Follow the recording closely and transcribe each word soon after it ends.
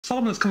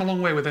Salomon has come a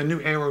long way with their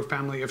new Aero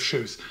family of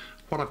shoes.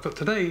 What I've got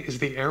today is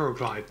the Aero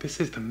Glide.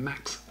 This is the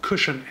max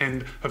cushion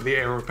end of the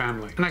Aero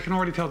family. And I can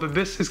already tell that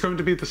this is going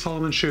to be the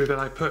Salomon shoe that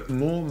I put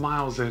more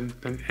miles in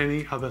than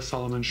any other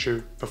Salomon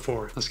shoe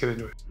before it. Let's get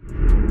into it.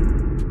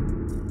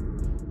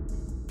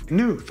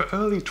 New for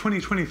early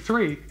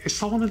 2023 is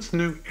Salomon's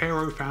new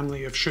Aero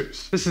family of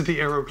shoes. This is the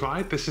Aero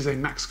Glide. This is a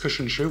max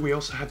cushion shoe. We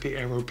also have the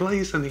Aero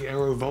Blaze and the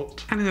Aero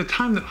Volt. And in the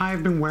time that I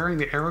have been wearing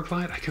the Aero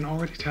Glide, I can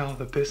already tell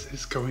that this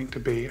is going to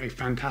be a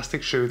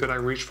fantastic shoe that I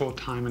reach for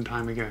time and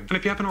time again. And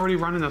if you haven't already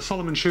run in a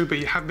Salomon shoe, but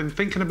you have been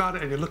thinking about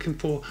it and you're looking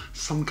for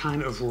some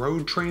kind of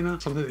road trainer,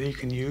 something that you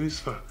can use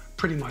for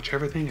pretty much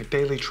everything, a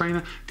daily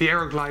trainer, the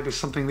Aero Glide is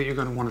something that you're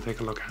going to want to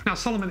take a look at. Now,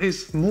 Salomon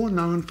is more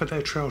known for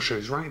their trail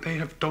shoes, right? They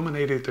have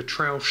dominated the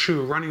trail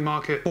shoe running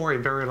market for a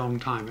very long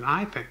time. And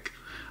I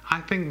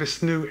think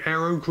this new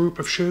Aero group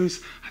of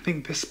shoes, I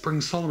think this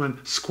brings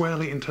Salomon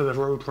squarely into the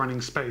road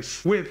running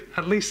space with,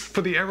 at least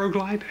for the Aero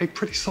Glide, a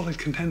pretty solid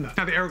contender.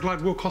 Now the Aero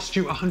Glide will cost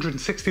you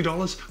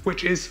 $160,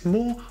 which is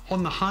more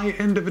on the high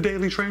end of a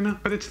daily trainer,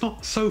 but it's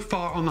not so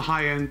far on the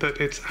high end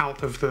that it's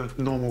out of the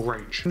normal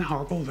range. Isn't it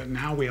horrible that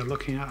now we are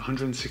looking at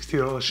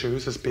 $160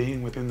 shoes as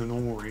being within the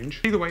normal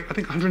range? Either way, I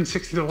think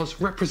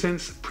 $160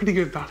 represents pretty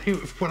good value.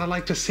 Would I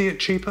like to see it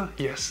cheaper?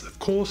 Yes, of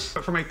course.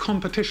 But from a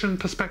competition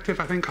perspective,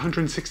 I think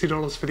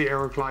 $160 for the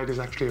Aero Glide is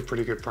actually a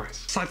pretty good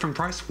price. Aside from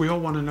price, we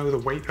all want to know the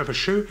weight of a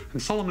shoe,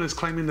 and Salomon is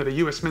claiming that a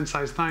US men's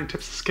size 9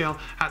 tips the scale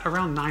at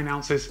around 9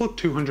 ounces or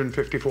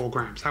 254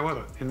 grams.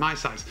 However, in my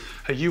size,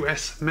 a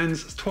US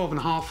men's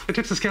 12.5, it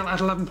tips the scale at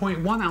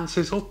 11.1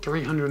 ounces or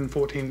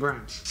 314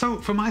 grams. So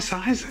for my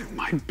size,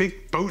 my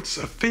big boats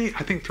of feet,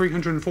 I think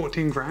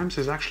 314 grams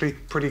is actually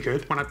pretty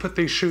good. When I put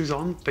these shoes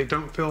on, they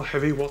don't feel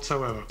heavy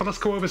whatsoever. But let's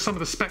go over some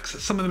of the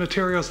specs, some of the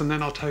materials, and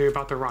then I'll tell you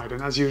about the ride.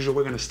 And as usual,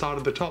 we're going to start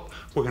at the top,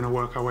 we're going to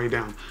work our way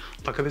down.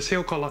 Look at this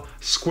heel collar,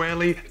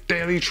 squarely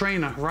daily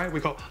trainer, right? We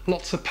got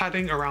lots of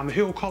padding around the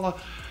heel collar.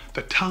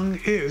 The tongue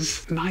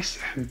is nice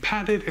and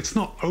padded. It's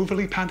not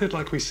overly padded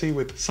like we see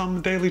with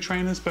some daily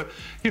trainers, but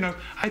you know,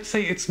 I'd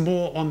say it's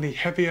more on the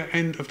heavier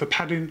end of the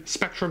padding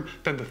spectrum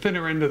than the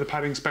thinner end of the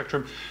padding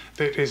spectrum.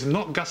 That is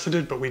not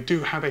gusseted, but we do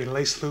have a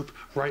lace loop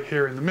right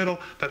here in the middle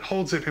that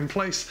holds it in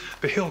place.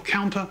 The heel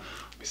counter,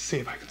 let me see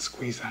if I can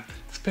squeeze that.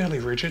 It's fairly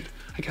rigid.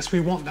 I guess we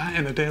want that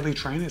in a daily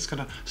trainer. It's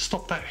going to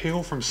stop that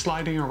heel from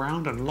sliding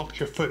around and lock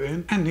your foot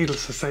in. And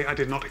needless to say, I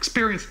did not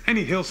experience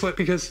any heel slip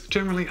because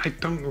generally I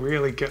don't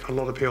really get a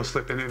lot of heel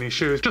slip in any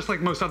shoes. Just like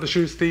most other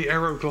shoes, the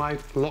Aero Glide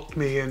locked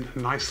me in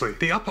nicely.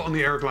 The upper on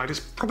the Aero Glide is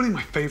probably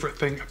my favorite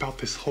thing about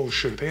this whole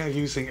shoe. They are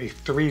using a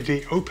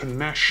 3D open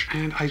mesh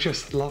and I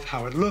just love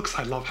how it looks.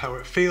 I love how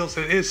it feels.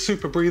 It is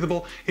super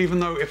breathable, even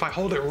though if I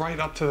hold it right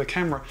up to the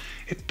camera,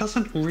 it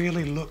doesn't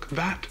really look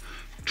that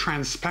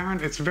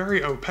transparent. It's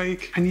very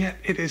opaque, and yet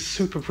it is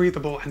super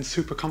breathable and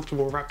super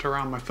comfortable wrapped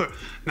around my foot.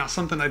 Now,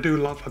 something I do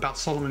love about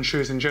Salomon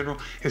shoes in general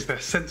is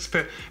their sense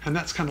fit, and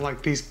that's kind of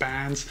like these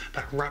bands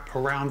that wrap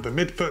around the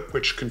midfoot,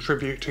 which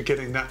contribute to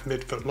getting that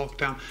midfoot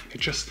lockdown.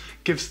 It just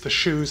gives the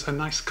shoes a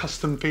nice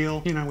custom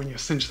feel, you know, when you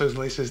cinch those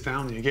laces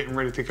down and you're getting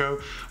ready to go.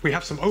 We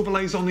have some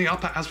overlays on the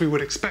upper, as we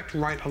would expect,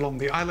 right along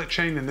the eyelet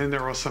chain, and then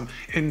there are some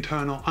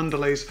internal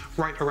underlays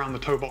right around the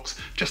toe box,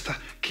 just to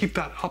keep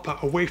that upper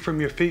away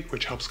from your feet,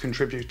 which helps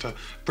contribute to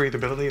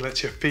breathability,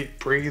 lets your feet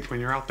breathe when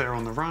you're out there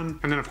on the run.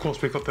 And then of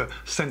course we've got the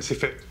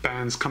SensiFit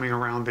bands coming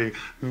around the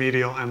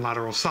medial and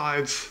lateral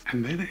sides.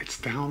 And then it's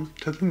down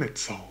to the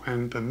midsole.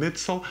 And the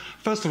midsole,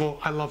 first of all,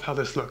 I love how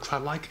this looks. I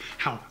like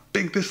how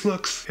big this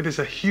looks. It is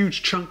a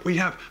huge chunk. We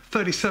have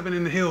 37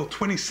 in the heel,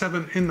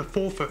 27 in the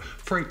forefoot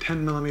for a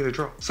 10mm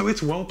drop. So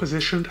it's well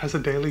positioned as a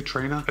daily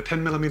trainer. A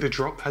 10mm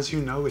drop, as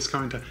you know, is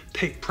going to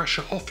take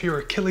pressure off your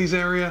Achilles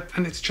area,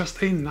 and it's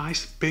just a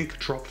nice big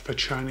drop for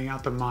churning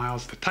out the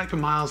miles, the type of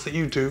miles that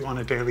you do on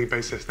a daily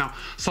basis. Now,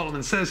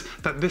 Salomon says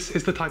that this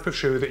is the type of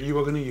shoe that you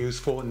are going to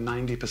use for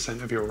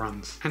 90% of your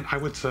runs. And I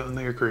would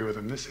certainly agree with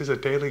him. This is a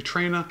daily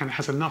trainer and it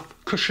has enough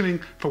cushioning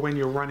for when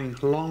you're running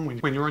long,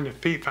 when you're on your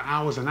feet for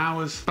hours and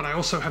hours. But I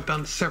also have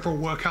done several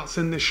workouts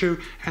in this shoe,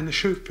 and the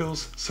shoe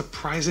feels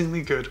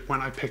surprisingly good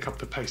when I pick up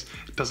the pace.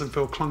 It doesn't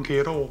feel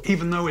clunky at all.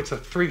 Even though it's a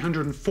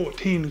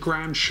 314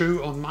 gram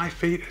shoe on my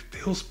feet, it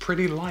feels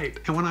pretty light.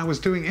 And when I was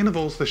doing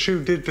intervals, the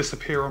shoe did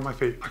disappear on my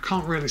feet. I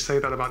can't really say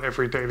that about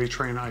every daily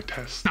trainer I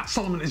test. Now,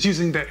 Salomon is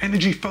using their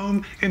energy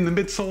foam in the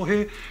midsole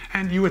here,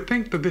 and you would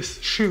think that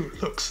this shoe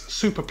looks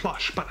super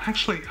plush, but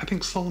actually I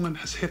think Salomon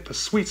has hit the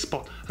sweet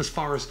spot as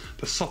far as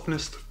the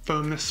softness,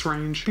 firmness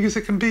range, because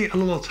it can be a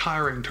little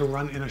tiring to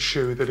run in a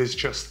shoe that is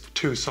just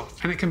too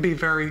soft, and it can be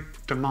very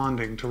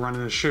demanding to run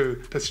in a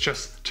shoe that's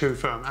just too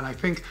firm. And I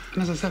think,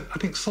 and as I said, I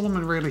think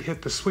Salomon really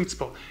hit the sweet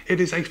spot. It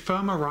is a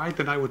firmer ride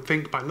than I would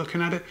think by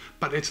looking at it,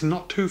 but it's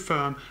not too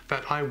firm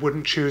that I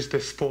wouldn't choose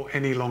this for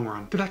any long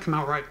run. Did that come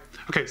out right?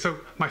 Okay, so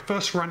my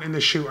first run in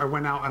this shoe, I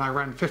went out and I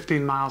ran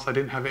 15 miles. I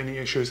didn't have any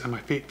issues and my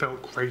feet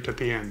felt great at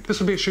the end. This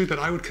would be a shoe that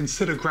I would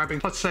consider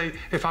grabbing. Let's say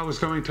if I was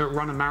going to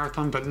run a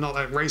marathon but not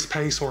at race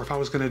pace, or if I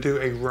was going to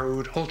do a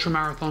road ultra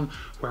marathon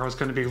where I was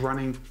going to be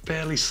running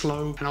fairly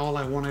slow and all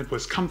I wanted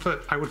was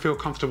comfort, I would feel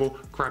comfortable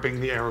grabbing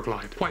the Aero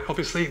Glide. Quite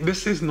obviously,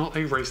 this is not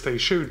a race day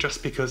shoe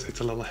just because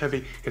it's a little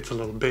heavy, it's a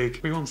little big.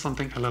 We want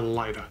something a little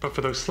lighter. But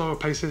for those slower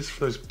paces,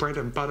 for those bread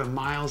and butter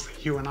miles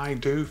that you and I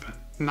do for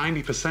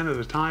 90% of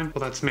the time,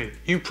 well, that's me.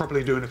 You're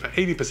probably doing it for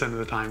 80% of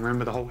the time.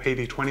 Remember the whole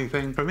 80-20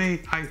 thing? For me,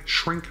 I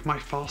shrink my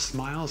fast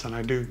miles and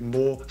I do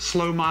more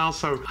slow miles,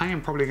 so I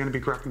am probably going to be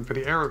grabbing for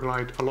the Aero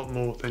Glide a lot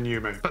more than you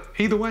may. But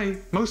either way,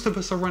 most of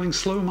us are running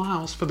slow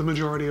miles for the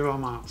majority of our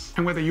miles.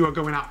 And whether you are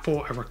going out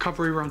for a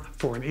recovery run,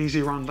 for an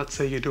easy run, let's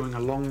say you're doing a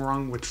long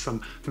run with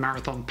some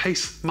marathon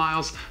pace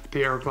miles,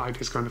 the Aero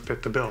Glide is going to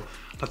fit the bill.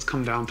 Let's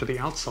come down to the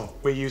outsole.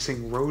 We're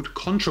using road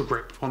contra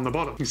grip on the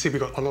bottom. You see we've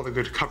got a lot of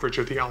good coverage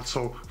of the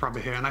outsole rubber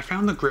here, and I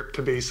found the grip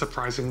to be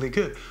surprisingly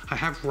good. I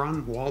have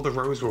run while the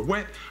roads were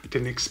wet. I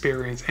didn't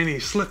experience any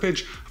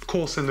slippage. Of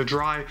course, in the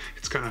dry,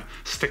 it's gonna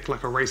stick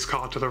like a race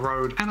car to the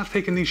road. And I've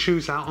taken these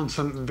shoes out on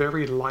some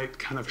very light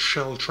kind of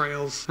shell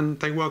trails, and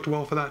they worked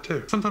well for that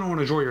too. Something I want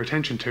to draw your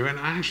attention to, and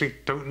I actually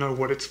don't know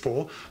what it's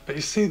for, but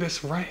you see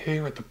this right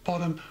here at the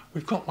bottom?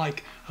 We've got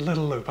like a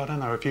little loop. I don't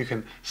know if you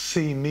can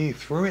see me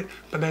through it,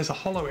 but there's a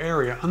hollow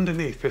area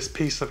underneath this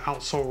piece of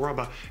outsole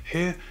rubber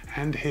here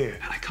and here.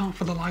 And I can't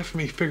for the life of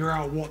me figure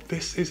out what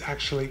this is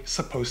actually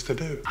supposed to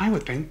do. I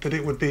would think that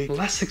it would be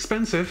less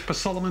expensive for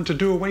Salomon to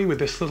do away with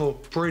this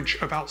little bridge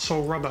of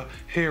outsole rubber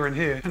here and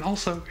here. And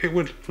also it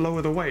would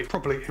lower the weight,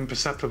 probably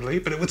imperceptibly,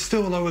 but it would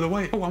still lower the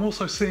weight. Oh, I'm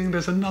also seeing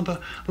there's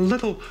another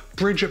little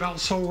bridge of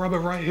outsole rubber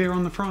right here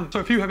on the front. So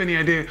if you have any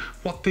idea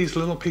what these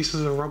little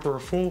pieces of rubber are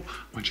for, why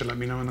don't you let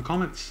me know in the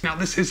comments. Now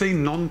this is a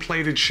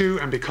non-plated shoe,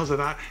 and because of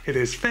that it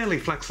is fairly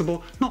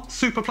flexible. Not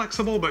super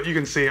flexible, but you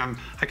can see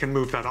I can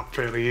move that up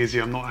fairly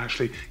easy. I'm not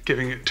actually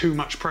giving it too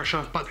much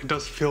pressure, but it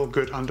does feel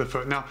good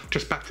underfoot. Now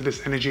just back to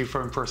this energy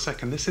foam for a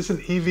second. This is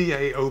an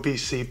EVA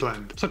OBC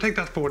blend, so take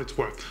that for what it's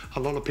worth. A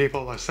lot of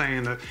people are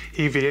saying that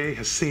EVA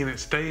has seen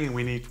its day and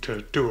we need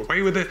to do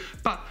away with it,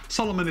 but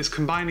Salomon is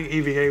combining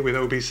EVA with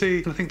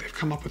OBC, and I think they've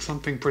come up with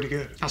something pretty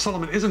good. Now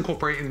Salomon is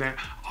incorporating their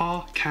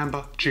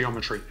R-camber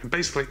geometry, and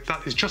basically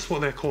that is just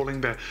what they're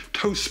calling their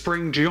toe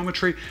spring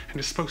geometry, and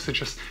it's supposed to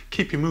just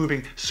keep you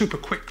moving super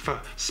quick for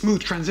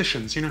smooth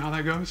transitions. You know how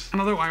that goes?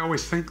 And although I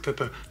always think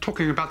that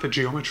talking about the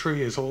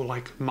geometry is all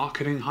like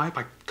marketing hype,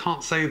 I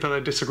can't say that I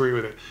disagree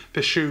with it.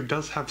 This shoe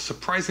does have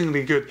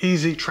surprisingly good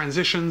easy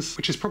transitions,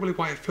 which is probably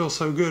why it feels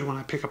so good when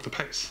I pick up the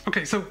pace.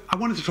 Okay, so I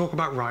wanted to talk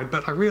about ride,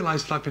 but I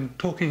realized that I've been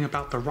talking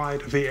about the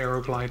ride of the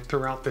Aero Glide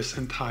throughout this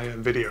entire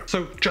video.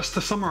 So just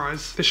to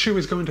summarize, this shoe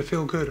is going to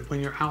feel good when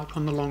you're out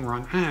on the long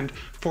run, and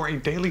for a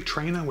daily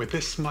trainer with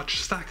this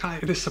much stack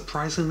height, it is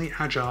surprisingly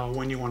agile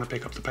when you want to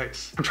pick up the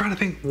pace. I'm trying to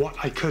think what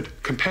I could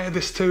compare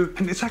this to,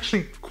 and it's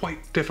actually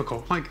quite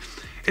difficult. Like,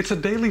 it's a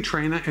daily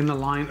trainer in the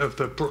line of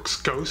the Brooks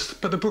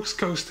Ghost, but the Brooks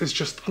Ghost is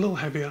just a little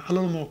heavier, a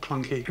little more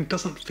clunky, and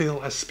doesn't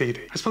feel as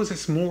speedy. I suppose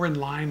it's more in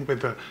line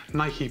with the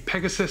Nike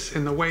Pegasus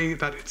in the way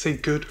that it's a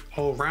good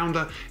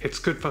all-rounder. It's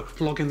good for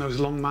logging those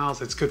long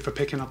miles, it's good for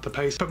picking up the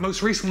pace. But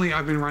most recently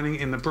I've been running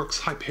in the Brooks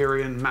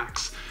Hyperion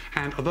Max,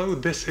 and although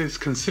this is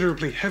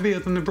considerably heavier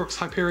than the Brooks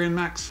Hyperion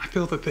Max, I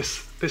feel that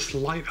this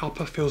light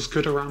upper feels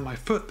good around my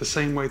foot the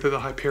same way that the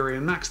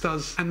Hyperion Max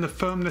does, and the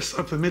firmness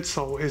of the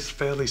midsole is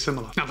fairly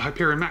similar. Now the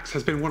Hyperion Max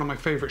has been one of my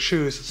favorite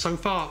shoes so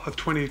far of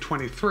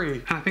 2023,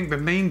 and I think the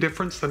main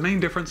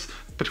difference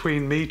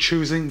between me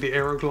choosing the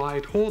Aero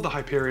Glide or the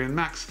Hyperion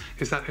Max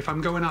is that if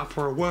I'm going out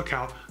for a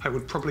workout, I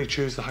would probably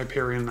choose the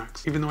Hyperion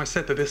Max. Even though I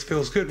said that this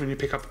feels good when you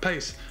pick up the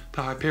pace,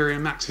 the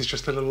Hyperion Max is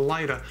just a little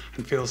lighter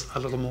and feels a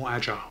little more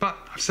agile. But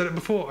I've said it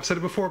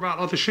before about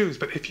other shoes,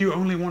 but if you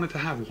only wanted to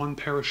have one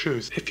pair of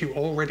shoes, if you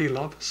already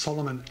love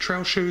Salomon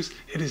trail shoes,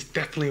 it is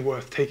definitely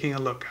worth taking a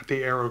look at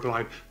the Aero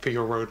Glide for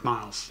your road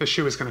miles. This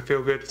shoe is going to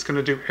feel good, it's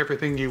going to do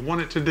everything you want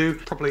it to do,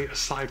 probably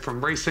aside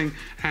from racing,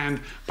 and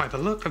by the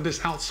look of this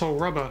outsole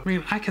rubber, I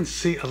mean, I can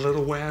see a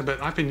little wear,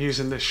 but I've been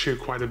using this shoe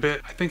quite a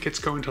bit. I think it's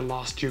going to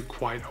last you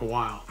quite a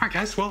while. Alright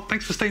guys, well,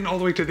 thanks for staying all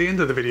the way to the end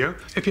of the video.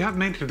 If you have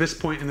made it to this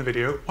point in the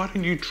video, why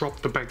don't you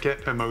drop the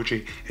baguette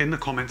emoji in the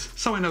comments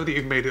so I know that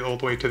you've made it all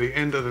the way to the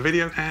end of the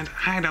video. And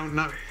I don't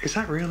know, is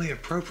that really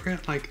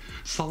appropriate? Like,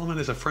 Salomon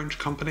is a French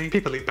company.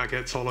 People eat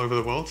baguettes all over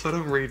the world, so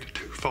don't read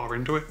too far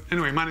into it.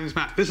 Anyway, my name is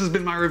Matt. This has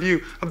been my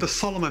review of the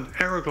Salomon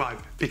Aero Glide.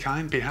 Be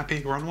kind, be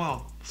happy, run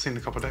well. See you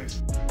in a couple of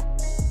days.